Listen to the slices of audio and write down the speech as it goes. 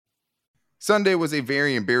Sunday was a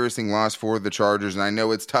very embarrassing loss for the Chargers, and I know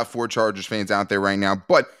it's tough for Chargers fans out there right now,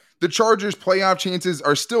 but the Chargers' playoff chances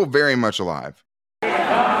are still very much alive.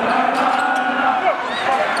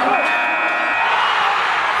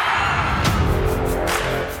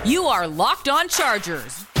 You are Locked On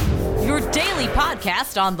Chargers, your daily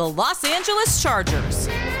podcast on the Los Angeles Chargers,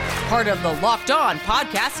 part of the Locked On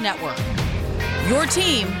Podcast Network, your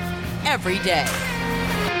team every day.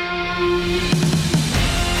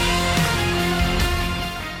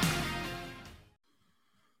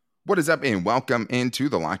 What is up, and welcome into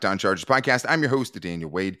the Locked On Chargers podcast. I'm your host, Daniel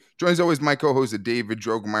Wade. Joined as always, my co-host, David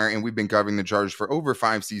Drogemeyer, and we've been covering the Chargers for over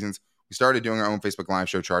 5 seasons. We started doing our own Facebook Live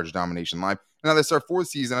show, Chargers Domination Live, and now this is our 4th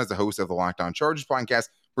season as the host of the Locked On Chargers podcast,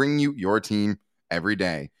 bringing you your team every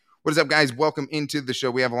day. What is up, guys? Welcome into the show.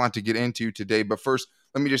 We have a lot to get into today, but first,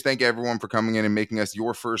 let me just thank everyone for coming in and making us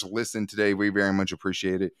your first listen today. We very much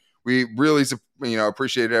appreciate it. We really,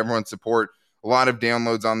 appreciated everyone's support. A lot of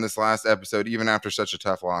downloads on this last episode, even after such a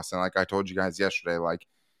tough loss. And like I told you guys yesterday,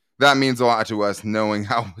 that means a lot to us, knowing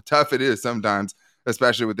how tough it is sometimes,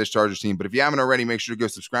 especially with this Chargers team. But if you haven't already, make sure to go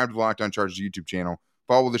subscribe to the Locked On Chargers YouTube channel.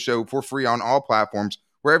 Follow the show for free on all platforms,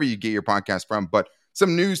 wherever you get your podcast from. But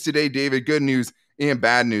some news today, David, good news and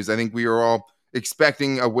bad news. I think we are all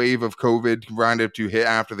expecting a wave of COVID kind of to hit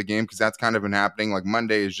after the game, because that's kind of been happening. Like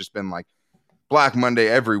Monday has just been like Black Monday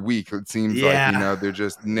every week. It seems they're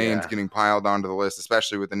just names getting piled onto the list,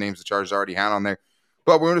 especially with the names the Chargers already had on there.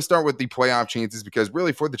 But we're going to start with the playoff chances, because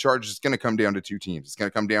really for the Chargers, it's going to come down to 2 teams. It's going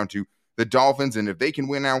to come down to the Dolphins, and if they can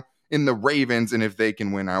win out, in the Ravens, and if they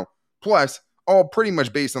can win out. Plus, all pretty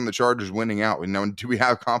much based on the Chargers winning out. And do we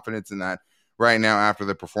have confidence in that right now after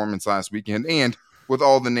the performance last weekend? And with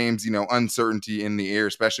all the names, uncertainty in the air,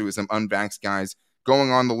 especially with some unvaxxed guys going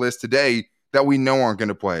on the list today that we know aren't going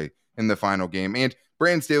to play in the final game. And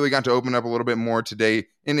Brandon Staley got to open up a little bit more today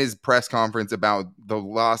in his press conference about the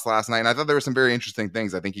loss last night. And I thought there were some very interesting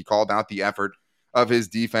things. I think he called out the effort of his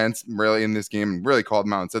defense really in this game, and really called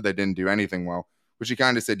them out and said they didn't do anything well, which he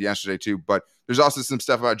kind of said yesterday too. But there's also some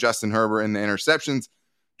stuff about Justin Herbert and the interceptions,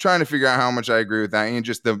 trying to figure out how much I agree with that, and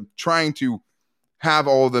just the trying to have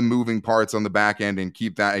all the moving parts on the back end and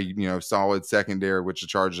keep that a solid secondary, which the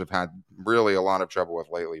Chargers have had really a lot of trouble with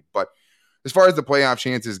lately. But as far as the playoff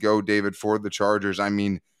chances go, David, for the Chargers, I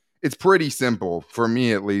mean, it's pretty simple for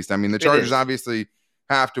me, at least. I mean, the Chargers obviously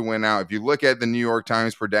have to win out. If you look at the New York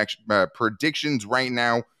Times predictions right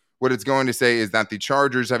now, what it's going to say is that the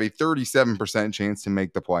Chargers have a 37% chance to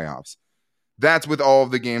make the playoffs. That's with all of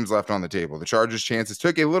the games left on the table. The Chargers' chances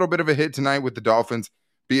took a little bit of a hit tonight with the Dolphins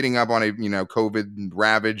beating up on a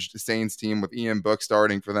COVID-ravaged Saints team with Ian Book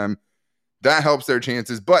starting for them. That helps their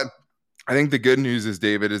chances. But I think the good news is,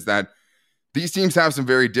 David, is that these teams have some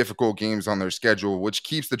very difficult games on their schedule, which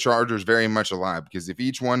keeps the Chargers very much alive, because if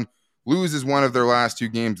each one loses one of their last 2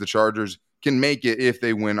 games, the Chargers can make it if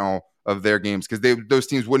they win all of their games, because those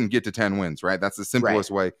teams wouldn't get to 10 wins, right? That's the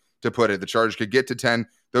simplest way to put it. The Chargers could get to 10.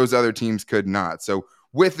 Those other teams could not. So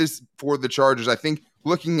with this for the Chargers, I think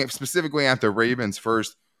looking specifically at the Ravens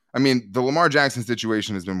first, I mean, the Lamar Jackson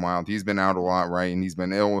situation has been wild. He's been out a lot, right? And he's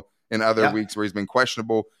been ill in other weeks where he's been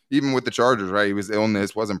questionable, even with the Chargers, right? He was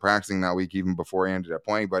illness, wasn't practicing that week even before he ended up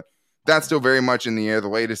playing, but that's still very much in the air. The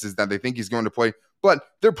latest is that they think he's going to play, but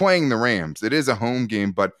they're playing the Rams. It is a home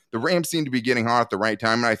game, but the Rams seem to be getting hot at the right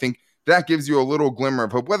time, and I think that gives you a little glimmer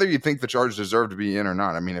of hope, whether you think the Chargers deserve to be in or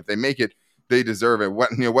not. I mean, if they make it, they deserve it.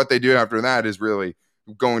 What they do after that is really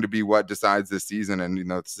going to be what decides this season and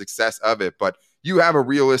the success of it. But you have a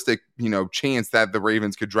realistic chance that the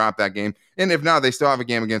Ravens could drop that game, and if not, they still have a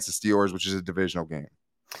game against the Steelers, which is a divisional game.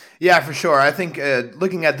 Yeah, for sure. I think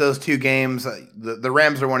looking at those 2 games, the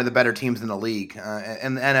Rams are one of the better teams in the league,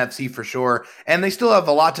 and the NFC for sure. And they still have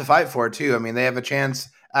a lot to fight for too. I mean, they have a chance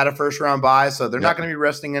at a first round bye, so they're not going to be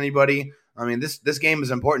resting anybody. I mean, this game is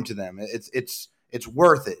important to them. It's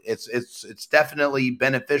worth it. It's definitely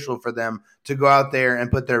beneficial for them to go out there and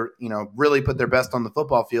put their really put their best on the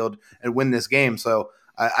football field and win this game. So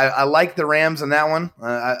I like the Rams in that one.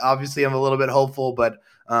 Obviously, I'm a little bit hopeful, but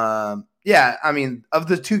yeah, I mean, of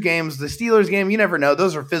the 2 games, the Steelers game, you never know.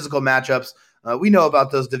 Those are physical matchups. We know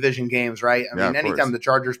about those division games, right? I mean, anytime the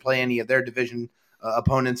Chargers play any of their division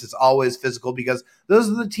opponents, it's always physical, because those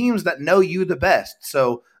are the teams that know you the best.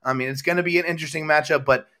 So, I mean, it's going to be an interesting matchup,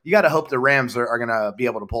 but you got to hope the Rams are going to be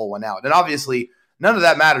able to pull one out. And obviously, none of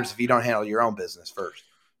that matters if you don't handle your own business first.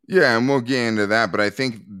 Yeah, and we'll get into that. But I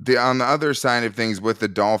think on the other side of things with the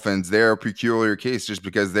Dolphins, they're a peculiar case just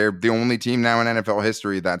because they're the only team now in NFL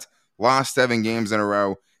history that's lost 7 games in a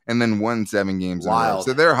row and then won 7 games in a row.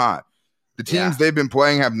 So they're hot. The teams they've been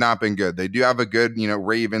playing have not been good. They do have a good,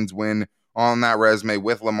 Ravens win on that resume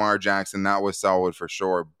with Lamar Jackson, that was solid for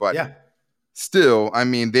sure. But yeah, still, I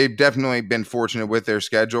mean, they've definitely been fortunate with their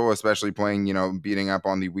schedule, especially playing, beating up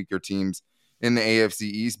on the weaker teams in the AFC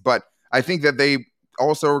East. But I think that they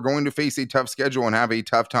also are going to face a tough schedule and have a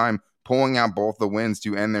tough time pulling out both the wins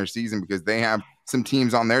to end their season, because they have some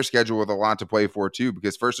teams on their schedule with a lot to play for too,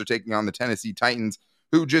 because first they're taking on the Tennessee Titans,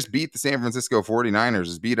 who just beat the San Francisco 49ers.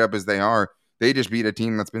 As beat up as they are, they just beat a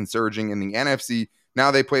team that's been surging in the NFC. Now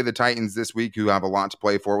they play the Titans this week, who have a lot to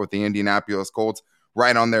play for, with the Indianapolis Colts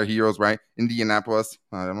right on their heels, right? Indianapolis.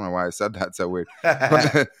 I don't know why I said that so weird.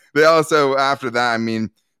 But they also, after that, I mean,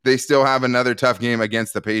 they still have another tough game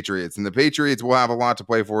against the Patriots. And the Patriots will have a lot to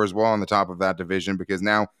play for as well on the top of that division, because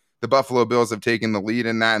now the Buffalo Bills have taken the lead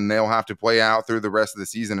in that, and they'll have to play out through the rest of the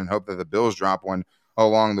season and hope that the Bills drop one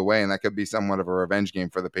along the way. And that could be somewhat of a revenge game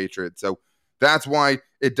for the Patriots. So that's why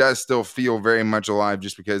it does still feel very much alive,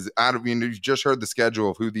 just because you've just heard the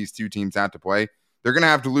schedule of who these two teams have to play. They're going to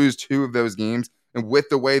have to lose 2 of those games. And with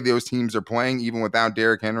the way those teams are playing, even without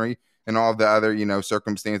Derrick Henry and all the other,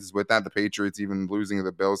 circumstances with that, the Patriots even losing to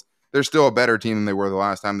the Bills, they're still a better team than they were the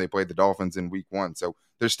last time they played the Dolphins in week 1. So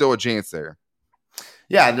there's still a chance there.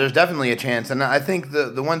 Yeah, there's definitely a chance. And I think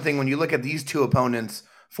the one thing, when you look at these two opponents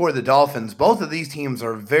for the Dolphins, both of these teams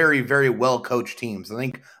are very, very well-coached teams. I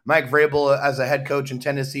think Mike Vrabel, as a head coach in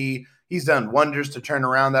Tennessee, he's done wonders to turn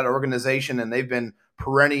around that organization, and they've been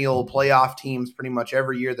perennial playoff teams pretty much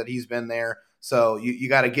every year that he's been there. So you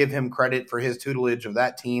got to give him credit for his tutelage of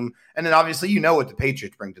that team. And then obviously what the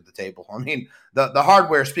Patriots bring to the table. I mean, the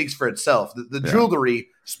hardware speaks for itself. The jewelry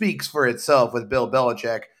speaks for itself with Bill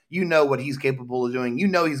Belichick. You know what he's capable of doing. You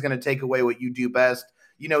know he's going to take away what you do best.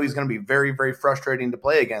 You know he's going to be very, very frustrating to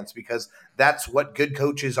play against, because that's what good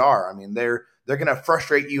coaches are. I mean, they're going to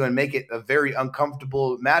frustrate you and make it a very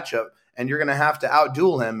uncomfortable matchup, and you're going to have to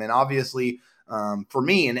outduel him. And obviously, for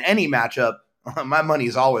me, in any matchup, my money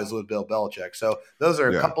is always with Bill Belichick. So those are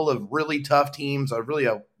a couple of really tough teams,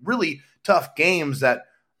 really tough games that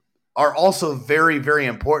are also very, very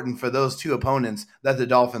important for those two opponents that the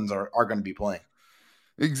Dolphins are going to be playing.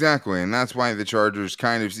 Exactly, and that's why the Chargers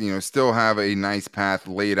kind of, still have a nice path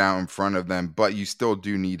laid out in front of them, but you still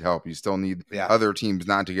do need help. You still need other teams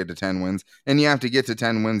not to get to 10 wins, and you have to get to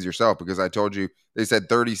 10 wins yourself, because I told you, they said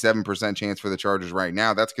 37% chance for the Chargers right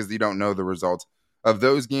now. That's because you don't know the results of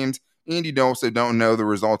those games, and you also don't know the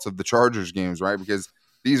results of the Chargers games, right? Because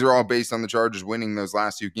these are all based on the Chargers winning those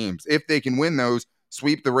last 2 games. If they can win those,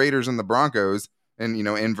 sweep the Raiders and the Broncos in,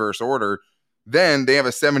 inverse order, then they have a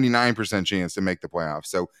 79% chance to make the playoffs.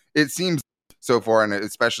 So it seems so far, and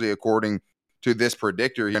especially according to this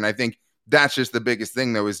predictor, and I think that's just the biggest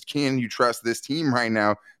thing, though, is can you trust this team right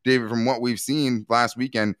now, David, from what we've seen last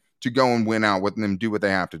weekend, to go and win out with them, do what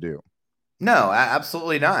they have to do? No,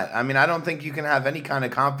 absolutely not. I mean, I don't think you can have any kind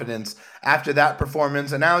of confidence after that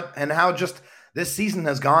performance, and how just this season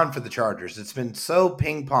has gone for the Chargers. It's been so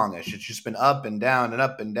ping-pongish. It's just been up and down and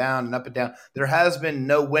up and down and up and down. There has been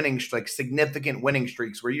no significant winning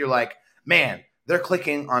streaks where you're like, man, they're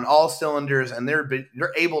clicking on all cylinders, and they're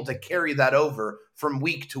able to carry that over from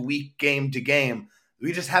week to week, game to game.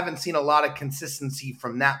 We just haven't seen a lot of consistency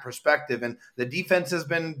from that perspective, and the defense has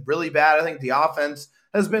been really bad. I think the offense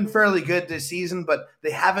has been fairly good this season, but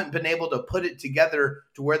they haven't been able to put it together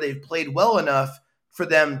to where they've played well enough for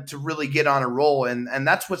them to really get on a roll. And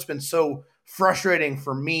that's what's been so frustrating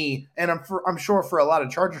for me, and I'm sure for a lot of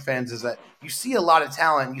Charger fans, is that you see a lot of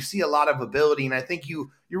talent, you see a lot of ability, and I think you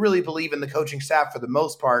really believe in the coaching staff for the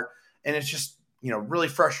most part, and it's just really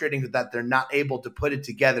frustrating that they're not able to put it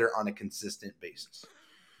together on a consistent basis.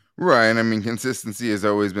 Right. I mean, consistency has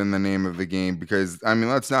always been the name of the game, because, I mean,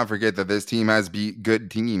 let's not forget that this team has beat good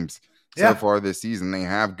teams so far this season. They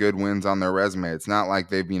have good wins on their resume. It's not like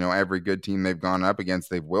they've, every good team they've gone up against,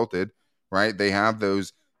 they've wilted, right? They have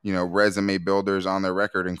those, resume builders on their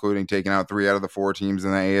record, including taking out 3 out of the 4 teams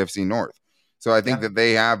in the AFC North. So I think that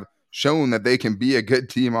they have shown that they can be a good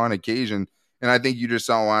team on occasion. And I think you just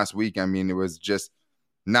saw last week, I mean, it was just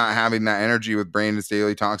not having that energy with Brandon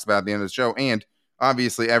Staley talks about at the end of the show, and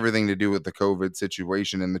obviously everything to do with the COVID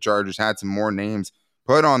situation. And the Chargers had some more names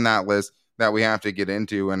put on that list that we have to get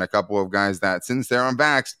into, and a couple of guys that, since they're on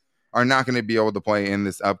backs, are not going to be able to play in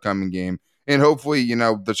this upcoming game. And hopefully,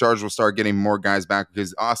 the Chargers will start getting more guys back,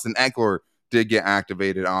 because Austin Ekeler did get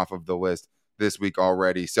activated off of the list this week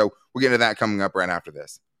already. So we'll get to that coming up right after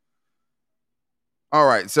this. All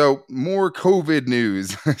right, so more COVID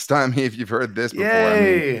news. Stop me if you've heard this before.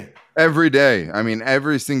 Yay! I mean, every day. I mean,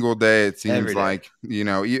 every single day it seems like,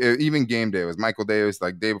 even game day was Michael Davis.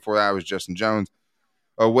 Like day before that was Justin Jones.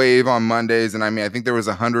 A wave on Mondays, and I mean, I think there was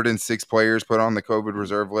 106 players put on the COVID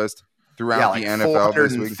reserve list throughout the NFL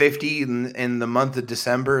this week. 450 in the month of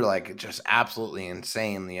December. Like, just absolutely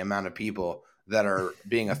insane the amount of people that are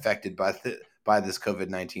being affected by this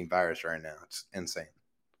COVID-19 virus right now. It's insane.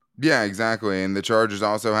 Yeah, exactly. And the Chargers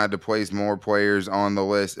also had to place more players on the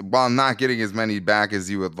list while not getting as many back as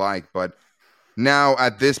you would like. But now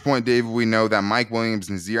at this point, David, we know that Mike Williams,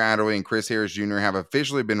 Nazir Adderley, and Chris Harris Jr. have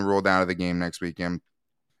officially been ruled out of the game next weekend.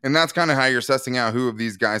 And that's kind of how you're sussing out who of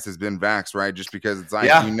these guys has been vaxxed, right? Just because it's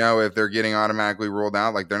like, you know, if they're getting automatically ruled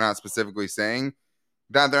out, like they're not specifically saying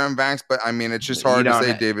that they're unvaxxed. But I mean, it's just hard to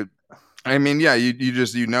say, David. I mean, yeah,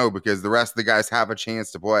 you know, because the rest of the guys have a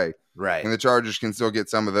chance to play. Right. And the Chargers can still get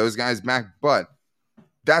some of those guys back. But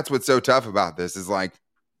that's what's so tough about this is like,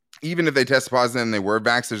 even if they test positive and they were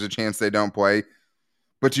vaxxed, there's a chance they don't play.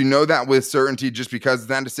 But you know that with certainty just because of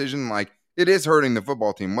that decision, like, it is hurting the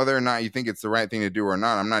football team, whether or not you think it's the right thing to do or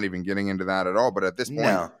not. I'm not even getting into that at all. But at this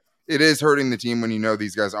point, It is hurting the team when you know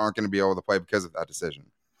these guys aren't going to be able to play because of that decision.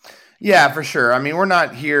 Yeah, for sure. I mean, we're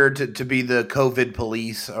not here to be the COVID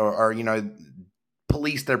police or, you know,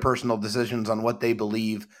 police their personal decisions on what they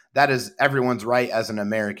believe. That is everyone's right as an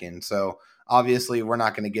American. So obviously we're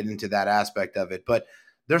not going to get into that aspect of it. But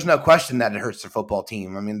there's no question that it hurts the football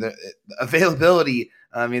team. I mean, the availability,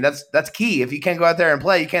 I mean, that's key. If you can't go out there and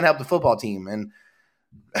play, you can't help the football team. And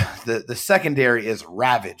the secondary is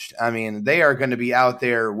ravaged. I mean, they are going to be out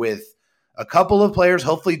there with a couple of players.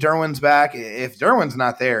 Hopefully Derwin's back. If Derwin's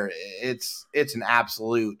not there, it's an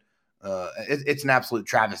absolute it's an absolute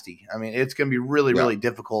travesty. I mean, it's going to be really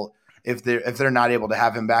difficult if they're not able to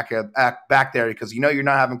have him back there, because you know you're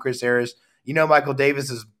not having Chris Harris. You know Michael Davis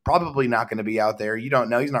is probably not going to be out there. You don't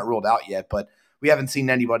know. He's not ruled out yet, but we haven't seen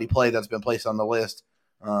anybody play that's been placed on the list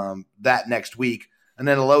that next week. And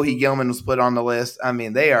then Alohi Gilman was put on the list. I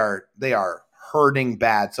mean, they are hurting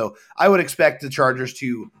bad. So I would expect the Chargers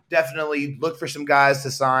to definitely look for some guys to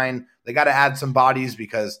sign. They got to add some bodies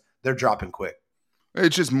because they're dropping quick.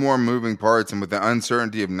 It's just more moving parts, and with the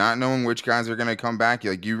uncertainty of not knowing which guys are going to come back,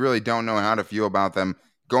 you really don't know how to feel about them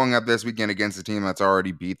going up this weekend against a team that's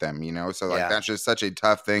already beat them, you know? So, that's just such a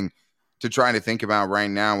tough thing to try to think about right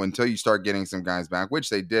now until you start getting some guys back, which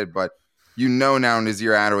they did. But you know now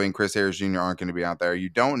Nazir Adderley and Chris Harris Jr. aren't going to be out there. You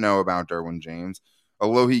don't know about Derwin James.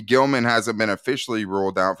 Alohi Gilman hasn't been officially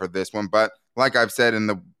ruled out for this one, but like I've said in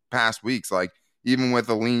the past weeks, even with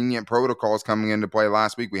the lenient protocols coming into play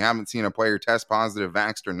last week, we haven't seen a player test positive,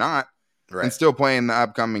 vaxxed or not, and still play in the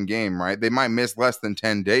upcoming game, right? They might miss less than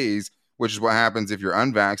 10 days, which is what happens if you're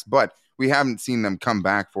unvaxxed, but we haven't seen them come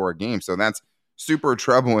back for a game. So that's super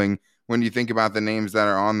troubling when you think about the names that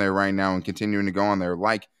are on there right now and continuing to go on there,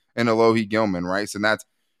 like an Alohi Gilman, right? So that's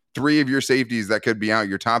 3 of your safeties that could be out,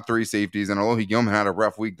 your top 3 safeties, and Alohi Gilman had a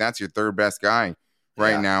rough week. That's your third best guy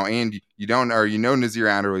right now. And you know Nazir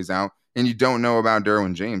Adderley's out, and you don't know about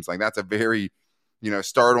Derwin James. That's a very,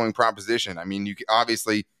 startling proposition. I mean, you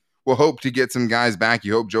obviously will hope to get some guys back.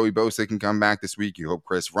 You hope Joey Bosa can come back this week. You hope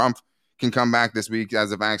Chris Rumpf can come back this week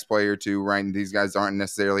as a vax player too, right? And these guys aren't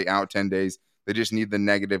necessarily out 10 days. They just need the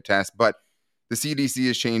negative test. But the CDC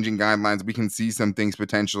is changing guidelines. We can see some things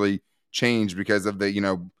potentially change because of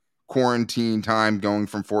the, quarantine time going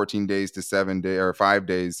from 14 days to 7 days or 5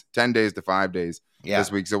 days, 10 days to 5 days this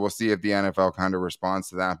week. So we'll see if the NFL kind of responds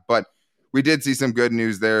to that. But we did see some good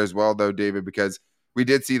news there as well, though, David, because we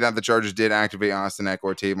did see that the Chargers did activate Austin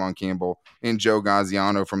Eckler, Tavon Campbell, and Joe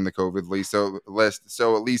Gaziano from the COVID list.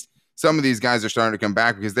 So at least some of these guys are starting to come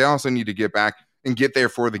back because they also need to get back and get there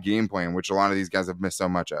for the game plan, which a lot of these guys have missed so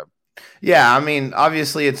much of. Yeah, I mean,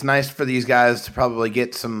 obviously it's nice for these guys to probably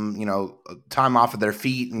get some, time off of their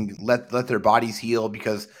feet and let their bodies heal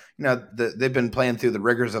because, they've been playing through the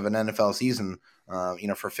rigors of an NFL season,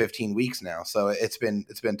 for 15 weeks now. So it's been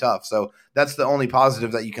tough. So that's the only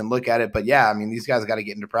positive that you can look at it. But yeah, I mean, these guys got to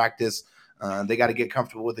get into practice. They got to get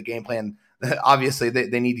comfortable with the game plan. Obviously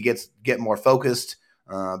they need to get more focused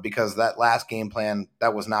because that last game plan,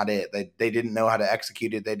 that was not it. They didn't know how to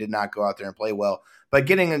execute it. They did not go out there and play well. But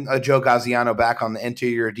getting a Joe Gaziano back on the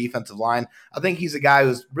interior defensive line, I think he's a guy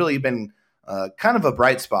who's really been kind of a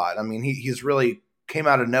bright spot. I mean, he's really came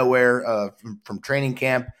out of nowhere from training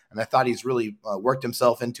camp, and I thought he's really worked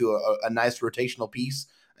himself into a nice rotational piece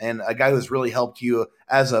and a guy who's really helped you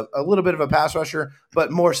as a little bit of a pass rusher,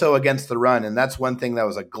 but more so against the run. And that's one thing that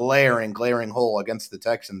was a glaring hole against the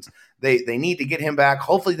Texans. They need to get him back.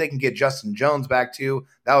 Hopefully they can get Justin Jones back too.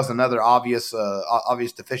 That was another obvious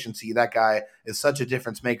deficiency. That guy is such a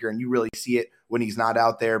difference maker, and you really see it when he's not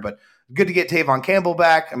out there. But good to get Tavon Campbell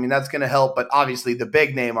back. I mean, that's going to help. But obviously the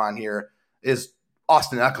big name on here is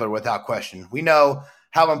Austin Eckler without question. We know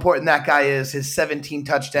how important that guy is. His 17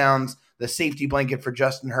 touchdowns, the safety blanket for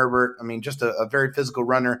Justin Herbert. I mean, just a very physical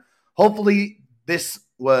runner. hopefully this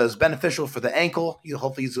was beneficial for the ankle.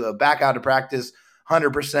 Hopefully he's back out of practice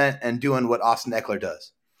 100% and doing what Austin Ekeler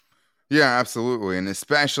does. Yeah, absolutely. And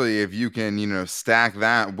especially if you can, stack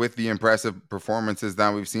that with the impressive performances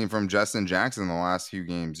that we've seen from Justin Jackson the last few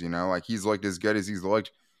games, like he's looked as good as he's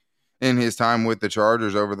looked in his time with the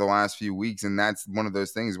Chargers over the last few weeks. And that's one of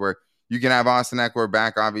those things where you can have Austin Ekeler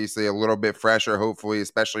back, obviously a little bit fresher, hopefully,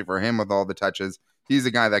 especially for him with all the touches. He's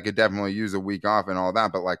a guy that could definitely use a week off and all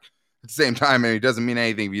that. But at the same time, it doesn't mean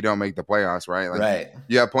anything if you don't make the playoffs, right? Right.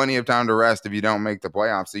 You have plenty of time to rest if you don't make the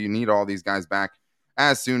playoffs. So you need all these guys back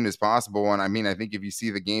as soon as possible. And I think if you see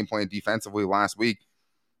the game plan defensively last week,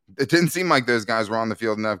 it didn't seem like those guys were on the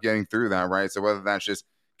field enough getting through that, right? So whether that's just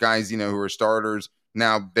guys, who are starters,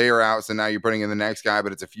 now they are out, so now you're putting in the next guy,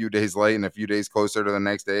 but it's a few days late and a few days closer to the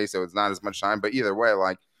next day, so it's not as much time. But either way,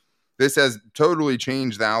 this has totally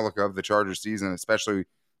changed the outlook of the Chargers season, especially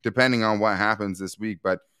depending on what happens this week.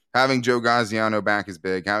 But having Joe Gaziano back is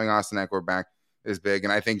big. Having Austin Ekeler back is big.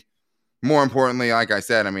 And I think more importantly, like I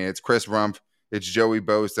said, it's Chris Rumph, it's Joey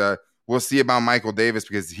Bosa. We'll see about Michael Davis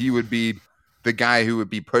because he would be the guy who would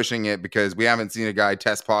be pushing it because we haven't seen a guy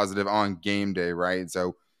test positive on game day, right?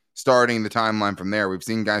 So starting the timeline from there, we've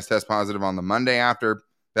seen guys test positive on the Monday after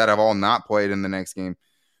that have all not played in the next game.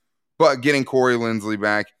 But getting Corey Linsley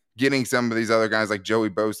back, getting some of these other guys like Joey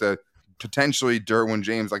Bosa, potentially Derwin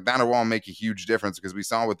James, that'll all make a huge difference because we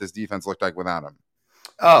saw what this defense looked like without him.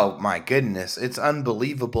 Oh, my goodness. It's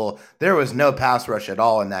unbelievable. There was no pass rush at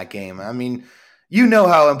all in that game. You know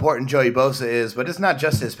how important Joey Bosa is, but it's not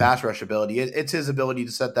just his pass rush ability. It's his ability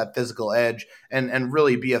to set that physical edge and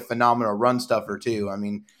really be a phenomenal run stuffer too.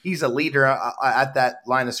 He's a leader at that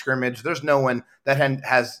line of scrimmage. There's no one that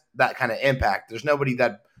has that kind of impact. There's nobody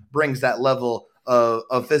that brings that level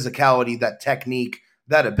of physicality, that technique,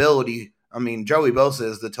 that ability. Joey Bosa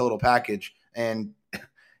is the total package, and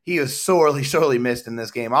he is sorely missed in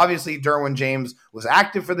this game. Obviously, Derwin James was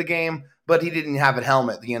active for the game, but he didn't have a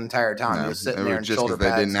helmet the entire time. No, he was sitting there in just shoulder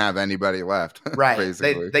because pads. they didn't have anybody left. Right.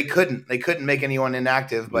 Basically. They couldn't make anyone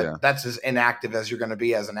inactive, but that's as inactive as you're going to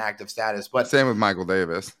be as an active status. But same with Michael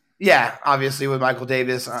Davis. Yeah, obviously with Michael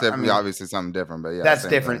Davis. Obviously something different, but yeah. That's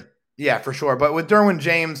different. Thing. Yeah, for sure. But with Derwin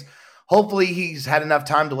James, hopefully he's had enough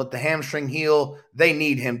time to let the hamstring heal. They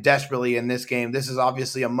need him desperately in this game. This is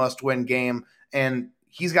obviously a must-win game, and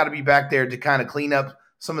he's got to be back there to kind of clean up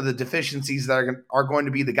some of the deficiencies that are going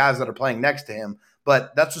to be the guys that are playing next to him.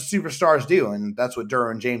 But that's what superstars do, and that's what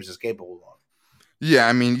Derwin James is capable of.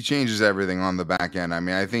 Yeah, he changes everything on the back end.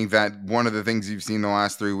 I think that one of the things you've seen the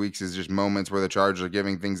last 3 weeks is just moments where the Chargers are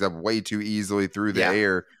giving things up way too easily through the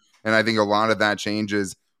air. And I think a lot of that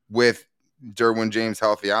changes with Derwin James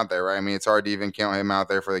healthy out there, right? It's hard to even count him out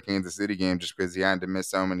there for the Kansas City game just because he had to miss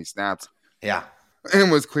so many snaps. Yeah.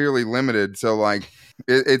 And was clearly limited. So,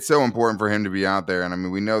 it's so important for him to be out there.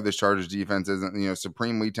 And, we know this Chargers defense isn't,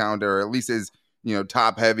 supremely talented, or at least is,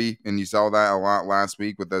 top heavy. And you saw that a lot last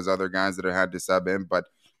week with those other guys that had to sub in. But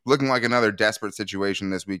looking like another desperate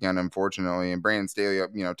situation this weekend, unfortunately. And Brandon Staley,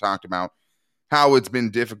 talked about how it's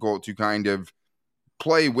been difficult to kind of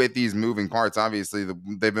play with these moving parts. Obviously,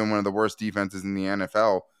 they've been one of the worst defenses in the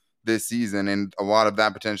NFL this season. And a lot of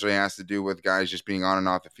that potentially has to do with guys just being on and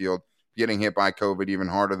off the field, getting hit by COVID even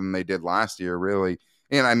harder than they did last year, really.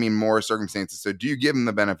 And more circumstances. So do you give him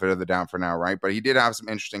the benefit of the doubt for now, right? But he did have some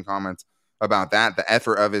interesting comments about that, the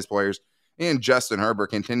effort of his players, and Justin Herbert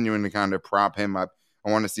continuing to kind of prop him up. I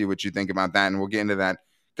want to see what you think about that, and we'll get into that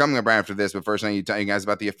coming up right after this. But first, I need to tell you guys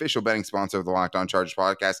about the official betting sponsor of the Locked On Chargers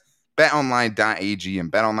podcast, BetOnline.ag.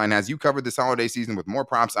 And BetOnline has you covered this holiday season with more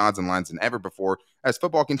props, odds, and lines than ever before as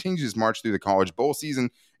football continues its march through the college bowl season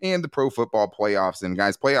and the pro football playoffs. And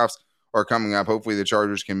guys, playoffs are coming up. Hopefully the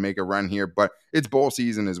Chargers can make a run here, but it's bowl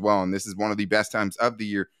season as well. And this is one of the best times of the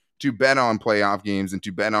year to bet on playoff games and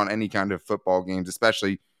to bet on any kind of football games,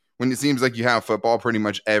 especially when it seems like you have football pretty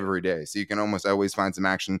much every day. So you can almost always find some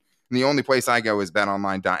action. And the only place I go is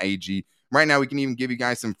betonline.ag. Right now, we can even give you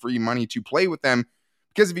guys some free money to play with them,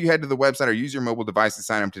 because if you head to the website or use your mobile device to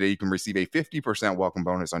sign up today, you can receive a 50% welcome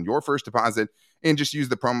bonus on your first deposit, and just use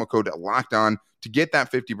the promo code LOCKEDON to get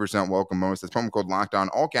that 50% welcome bonus. That's promo code LOCKEDON,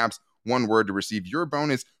 all caps, one word, to receive your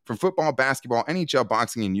bonus from football, basketball, NHL,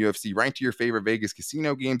 boxing, and UFC right to your favorite Vegas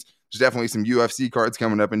casino games. There's definitely some UFC cards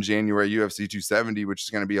coming up in January, UFC 270, which is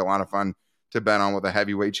going to be a lot of fun to bet on with a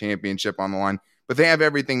heavyweight championship on the line. But they have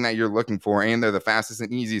everything that you're looking for, and they're the fastest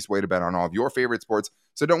and easiest way to bet on all of your favorite sports.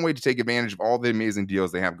 So don't wait to take advantage of all the amazing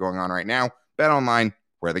deals they have going on right now. Bet online,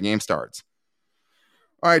 where the game starts.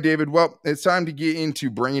 All right, David. Well, it's time to get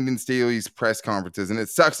into Brandon Staley's press conferences, and it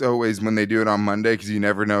sucks always when they do it on Monday because you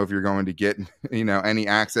never know if you're going to get, any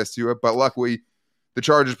access to it. But luckily, the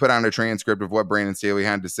Chargers put out a transcript of what Brandon Staley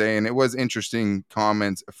had to say, and it was interesting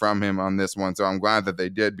comments from him on this one. So I'm glad that they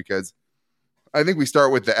did, because I think we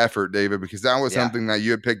start with the effort, David, because that was something that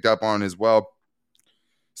you had picked up on as well.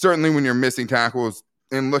 Certainly when you're missing tackles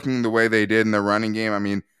and looking the way they did in the running game, I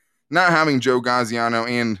mean, not having Joe Gaziano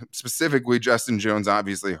and specifically Justin Jones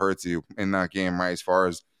obviously hurts you in that game, right, as far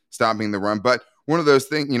as stopping the run. But one of those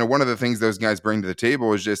things, one of the things those guys bring to the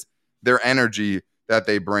table is just their energy that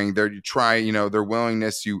they bring. Their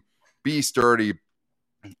willingness to be sturdy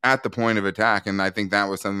at the point of attack. And I think that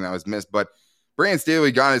was something that was missed. But Brandon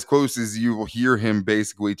Staley got as close as you will hear him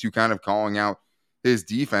basically to kind of calling out his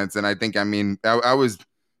defense. And I think,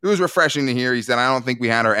 it was refreshing to hear. He said, I don't think we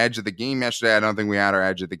had our edge of the game yesterday. I don't think we had our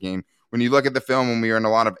edge of the game. When you look at the film, when we were in a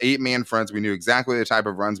lot of 8-man fronts, we knew exactly the type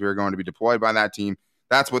of runs we were going to be deployed by that team.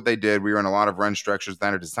 That's what they did. We were in a lot of run structures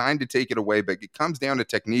that are designed to take it away, but it comes down to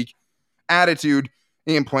technique, attitude,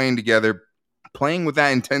 and playing together, playing with that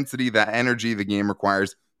intensity, that energy the game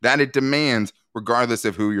requires, that it demands regardless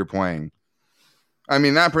of who you're playing. I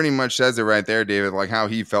mean, that pretty much says it right there, David, like how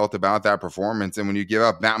he felt about that performance. And when you give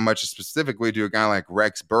up that much specifically to a guy like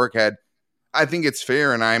Rex Burkhead, I think it's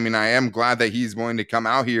fair. And I am glad that he's going to come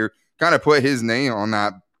out here, kind of put his name on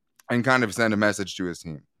that and kind of send a message to his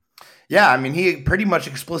team. Yeah, I mean, he pretty much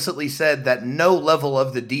explicitly said that no level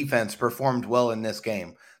of the defense performed well in this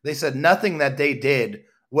game. They said nothing that they did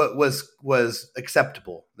was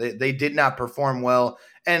acceptable. They did not perform well.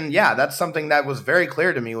 And yeah, that's something that was very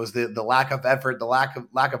clear to me, was the lack of effort, the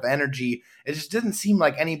lack of energy. It just didn't seem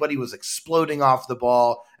like anybody was exploding off the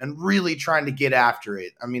ball and really trying to get after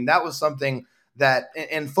it. I mean, that was something that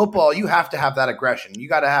in football, you have to have that aggression. You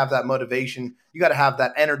got to have that motivation. You got to have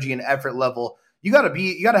that energy and effort level. You got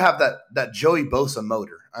to have that Joey Bosa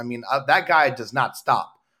motor. I mean, that guy does not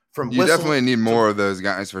stop. You definitely need more of those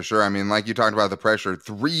guys for sure. I mean, like you talked about the pressure,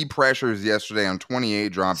 3 pressures yesterday on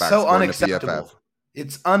 28 dropbacks. So unacceptable.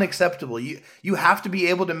 It's unacceptable. You have to be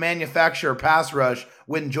able to manufacture a pass rush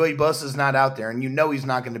when Joey Bosa is not out there, and he's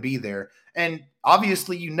not going to be there. And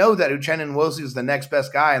obviously, that Uchenna Nwosu is the next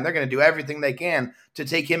best guy, and they're going to do everything they can to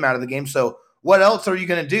take him out of the game. So what else are you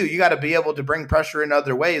going to do? You got to be able to bring pressure in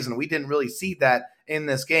other ways, and we didn't really see that in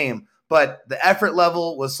this game. But the effort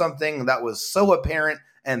level was something that was so apparent,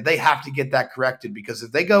 and they have to get that corrected, because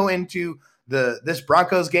if they go into this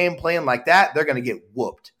Broncos game playing like that, they're going to get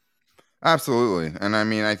whooped. Absolutely. And I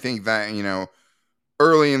mean, I think that,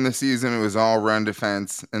 early in the season, it was all run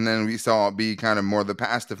defense. And then we saw it be kind of more the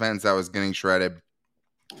pass defense that was getting shredded,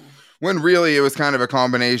 when really it was kind of a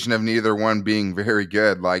combination of neither one being very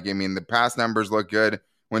good. Like, I mean, the pass numbers look good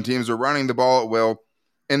when teams are running the ball at will.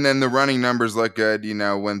 And then the running numbers look good,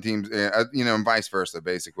 when teams, and vice versa,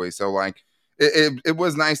 basically. So, like, it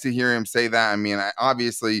was nice to hear him say that. I mean,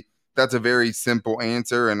 obviously, that's a very simple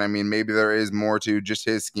answer. And I mean, maybe there is more to just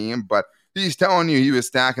his scheme, but he's telling you he was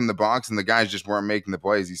stacking the box and the guys just weren't making the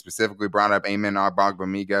plays. He specifically brought up Amen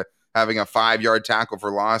Agbagbamiga having a 5-yard tackle for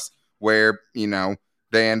loss where,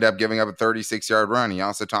 they end up giving up a 36-yard run. He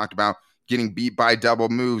also talked about getting beat by double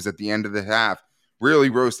moves at the end of the half. Really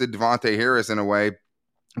roasted Devontae Harris in a way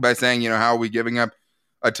by saying, how are we giving up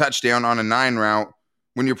a touchdown on a 9 route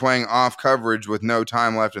when you're playing off coverage with no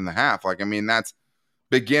time left in the half? Like, I mean, that's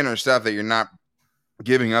beginner stuff that you're not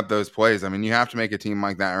giving up those plays. I mean, you have to make a team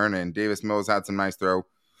like that earn it. And Davis Mills had some nice throw,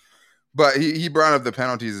 but he brought up the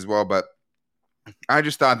penalties as well. But I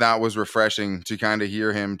just thought that was refreshing to kind of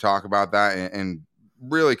hear him talk about that and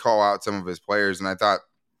really call out some of his players. And I thought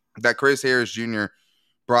that Chris Harris Jr.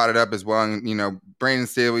 brought it up as well. And, Brandon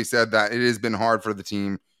Staley said that it has been hard for the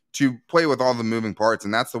team to play with all the moving parts.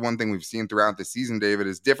 And that's the one thing we've seen throughout the season, David,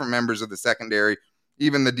 is different members of the secondary,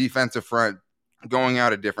 even the defensive front, going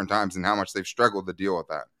out at different times and how much they've struggled to deal with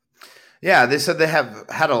that. Yeah, they said they have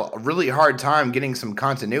had a really hard time getting some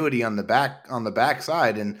continuity on the back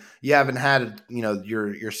side, and you haven't had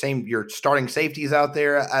your starting safeties out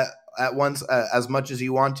there at once as much as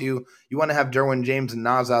you want to. You want to have Derwin James and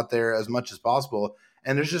Nas out there as much as possible,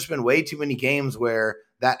 and there's just been way too many games where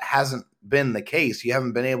that hasn't been the case. You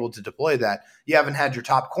haven't been able to deploy that. You haven't had your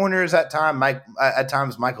top corners at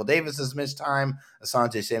times. Michael Davis has missed time.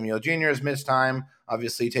 Asante Samuel Jr. has missed time.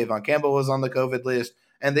 Obviously, Tavon Campbell was on the COVID list,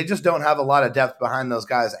 and they just don't have a lot of depth behind those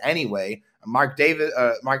guys anyway. Mark Webb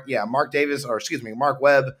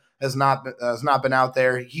has not been out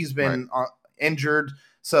there. He's been injured.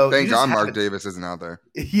 So thank God Mark Davis isn't out there.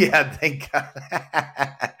 Yeah, thank God.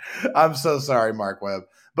 I'm so sorry, Mark Webb.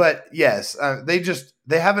 But yes,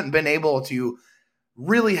 they haven't been able to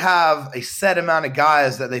really have a set amount of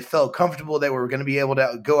guys that they felt comfortable that were going to be able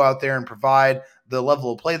to go out there and provide the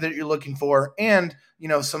level of play that you're looking for, and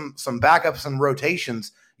some backups and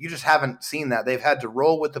rotations. you just haven't seen that. They've had to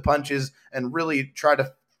roll with the punches and really try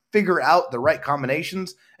to figure out the right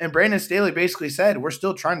combinations. And Brandon Staley basically said, we're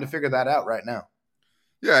still trying to figure that out right now.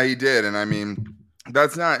 Yeah, he did. And I mean,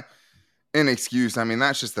 that's not an excuse. I mean,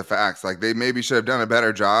 that's just the facts. Like, they maybe should have done a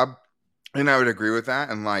better job. And I would agree with that.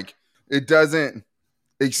 And like, it doesn't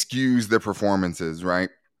excuse the performances, right?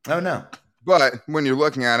 Oh, no. But when you're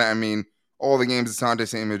looking at it, I mean, all the games Asante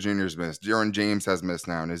Samuel Jr. has missed. Derwin James has missed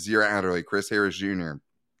now. Nazir Adderley, Chris Harris Jr.,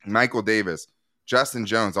 Michael Davis, Justin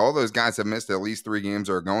Jones. All those guys have missed at least 3 games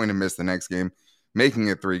or are going to miss the next game, making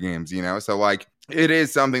it 3 games, you know? So, like, it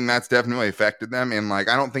is something that's definitely affected them. And, like,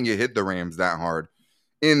 I don't think it hit the Rams that hard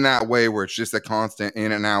in that way where it's just a constant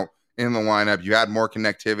in and out in the lineup. You had more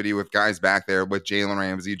connectivity with guys back there with Jalen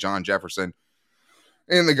Ramsey, John Jefferson,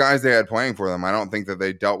 and the guys they had playing for them. I don't think that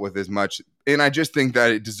they dealt with as much. And I just think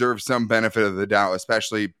that it deserves some benefit of the doubt,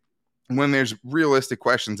 especially when there's realistic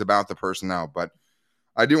questions about the personnel. But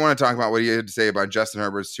I do want to talk about what he had to say about Justin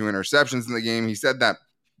Herbert's 2 interceptions in the game. He said that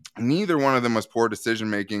neither one of them was poor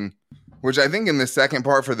decision-making, which I think in the second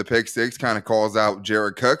part for the pick 6 kind of calls out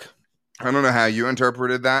Jared Cook. I don't know how you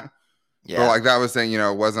interpreted that. Yeah. But like that was saying, you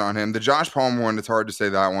know, it wasn't on him. The Josh Palmer one, it's hard to say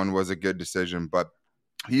that one was a good decision, but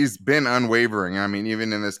he's been unwavering. I mean,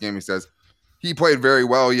 even in this game, he says he played very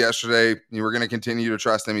well yesterday. You were going to continue to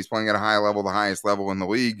trust him. He's playing at a high level, the highest level in the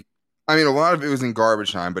league. I mean, a lot of it was in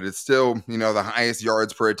garbage time, but it's still, you know, the highest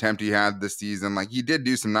yards per attempt he had this season. Like, he did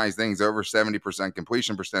do some nice things, over 70%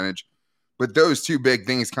 completion percentage. But those 2 big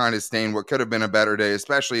things kind of stained what could have been a better day,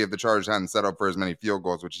 especially if the Chargers hadn't set up for as many field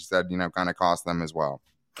goals, which he said, you know, kind of cost them as well.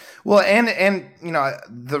 Well, and you know,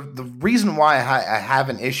 the reason why I have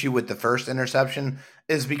an issue with the first interception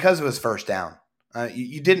is because it was first down.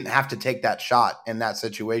 You didn't have to take that shot in that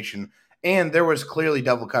situation, and there was clearly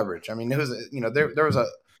double coverage. I mean, it was, you know, there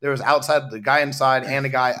was outside the guy inside and a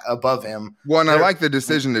guy above him. Well, and I like the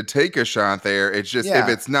decision to take a shot there. It's just if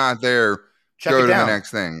it's not there, go to the next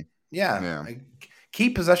thing. Yeah.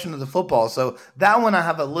 Keep possession of the football. So that one I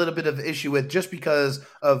have a little bit of issue with just because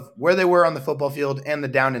of where they were on the football field and the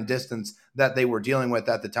down and distance that they were dealing with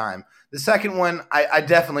at the time. The second one, I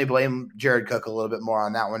definitely blame Jared Cook a little bit more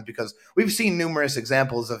on that one because we've seen numerous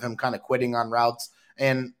examples of him kind of quitting on routes.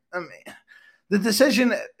 And I mean, the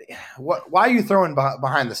decision, why are you throwing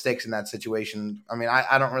behind the sticks in that situation? I mean,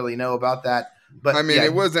 I don't really know about that. But I mean,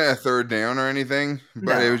 it wasn't a third down or anything,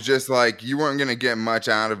 but it was just like you weren't going to get much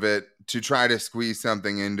out of it to try to squeeze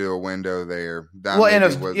something into a window there.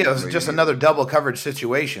 It was just another double coverage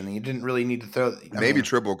situation. You didn't really need to throw. Maybe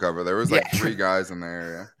triple cover. There was like 3 guys in the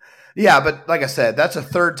area. Yeah, but like I said, that's a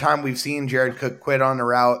third time we've seen Jared Cook quit on a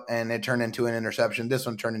route and it turned into an interception. This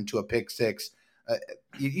one turned into a pick 6.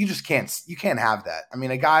 You just can't have that. I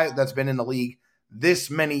mean, a guy that's been in the league this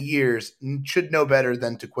many years should know better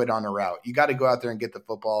than to quit on a route. You got to go out there and get the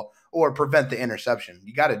football or prevent the interception.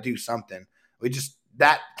 You got to do something.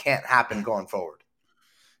 That can't happen going forward.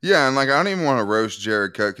 Yeah, and like I don't even want to roast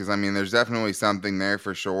Jared Cook because I mean there's definitely something there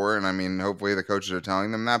for sure, and I mean hopefully the coaches are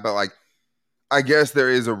telling them that, but like I guess there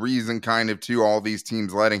is a reason kind of to all these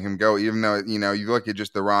teams letting him go, even though, you know, you look at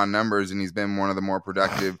just the raw numbers and he's been one of the more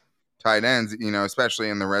productive tight ends, you know, especially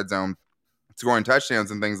in the red zone, scoring touchdowns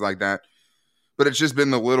and things like that. But it's just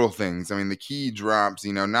been the little things. I mean, the key drops,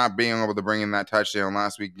 you know, not being able to bring in that touchdown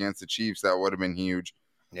last week against the Chiefs, that would have been huge.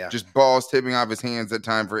 Yeah. Just balls tipping off his hands at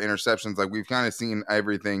time for interceptions. Like we've kind of seen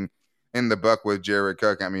everything in the book with Jared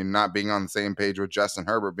Cook. I mean, not being on the same page with Justin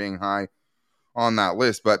Herbert being high on that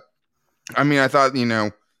list. But I mean, I thought, you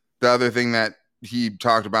know, the other thing that he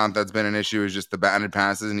talked about that's been an issue is just the batted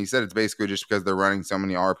passes. And he said it's basically just because they're running so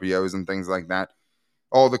many RPOs and things like that.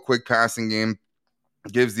 All the quick passing game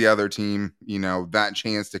gives the other team, you know, that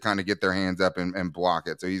chance to kind of get their hands up and block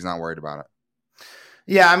it. So he's not worried about it.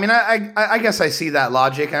 Yeah, I mean, I guess I see that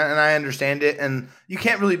logic and I understand it. And you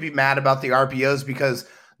can't really be mad about the RPOs because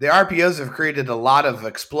the RPOs have created a lot of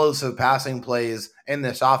explosive passing plays in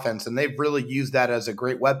this offense, and they've really used that as a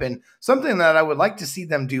great weapon, something that I would like to see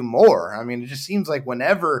them do more. I mean, it just seems like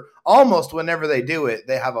almost whenever they do it,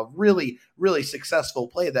 they have a really, really successful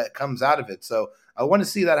play that comes out of it. So I want to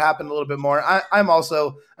see that happen a little bit more. I'm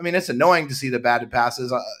also, I mean, it's annoying to see the batted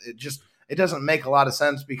passes. It doesn't make a lot of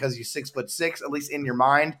sense because he's 6'6", at least in your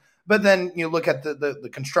mind. But then you look at the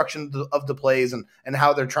construction of the plays and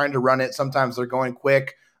how they're trying to run it. Sometimes they're going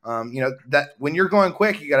quick. You know, that when you're going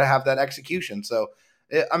quick, you got to have that execution. So,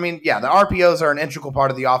 I mean, yeah, the RPOs are an integral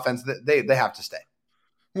part of the offense. They have to stay.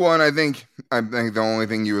 Well, and I think the only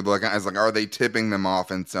thing you would look at is like, are they tipping them off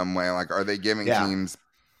in some way? Like, are they giving teams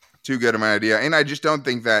too good of an idea? And I just don't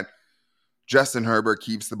think that Justin Herbert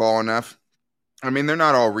keeps the ball enough. I mean, they're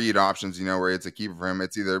not all read options, you know, where it's a keeper for him.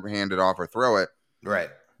 It's either hand it off or throw it. Right.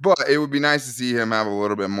 But it would be nice to see him have a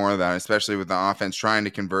little bit more of that, especially with the offense trying to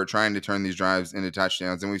convert, trying to turn these drives into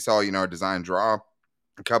touchdowns. And we saw, a design draw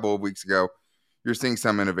a couple of weeks ago. You're seeing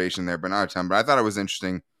some innovation there, but not a ton. But I thought it was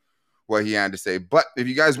interesting what he had to say. But if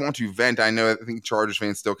you guys want to vent, I think Chargers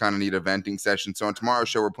fans still kind of need a venting session. So on tomorrow's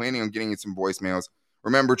show, we're planning on getting in some voicemails.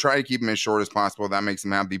 Remember, try to keep them as short as possible. That makes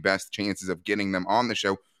them have the best chances of getting them on the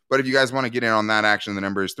show. But if you guys want to get in on that action, the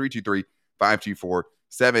number is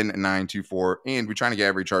 323-524-7924. And we're trying to get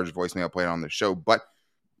every Chargers voicemail played on the show. But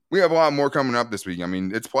we have a lot more coming up this week. I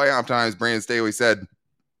mean, it's playoff times. Brandon Staley said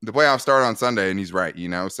the playoffs start on Sunday, and he's right,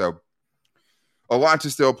 So a lot to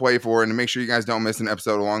still play for. And to make sure you guys don't miss an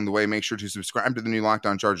episode along the way, make sure to subscribe to the new Locked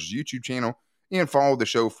On Chargers YouTube channel and follow the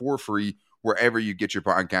show for free wherever you get your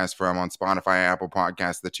podcast from, on Spotify, Apple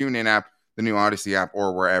Podcasts, the TuneIn app, the new Odyssey app,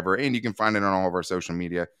 or wherever. And you can find it on all of our social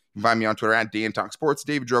media. You can find me on Twitter at DanTalkSports,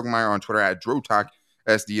 David Drogemeyer on Twitter at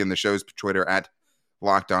DroTalkSD, and the show's Twitter at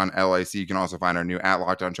Locked On LAC. You can also find our new at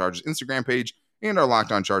Locked On Chargers Instagram page and our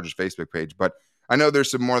Locked On Chargers Facebook page. But I know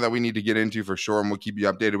there's some more that we need to get into for sure, and we'll keep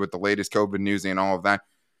you updated with the latest COVID news and all of that,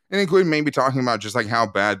 and including maybe talking about just like how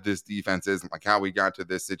bad this defense is, like how we got to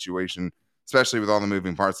this situation, especially with all the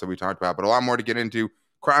moving parts that we talked about. But a lot more to get into.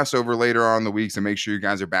 Crossover later on in the week, so make sure you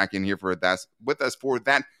guys are back in here with us for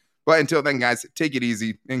that. But until then, guys, take it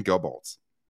easy and go Bolts.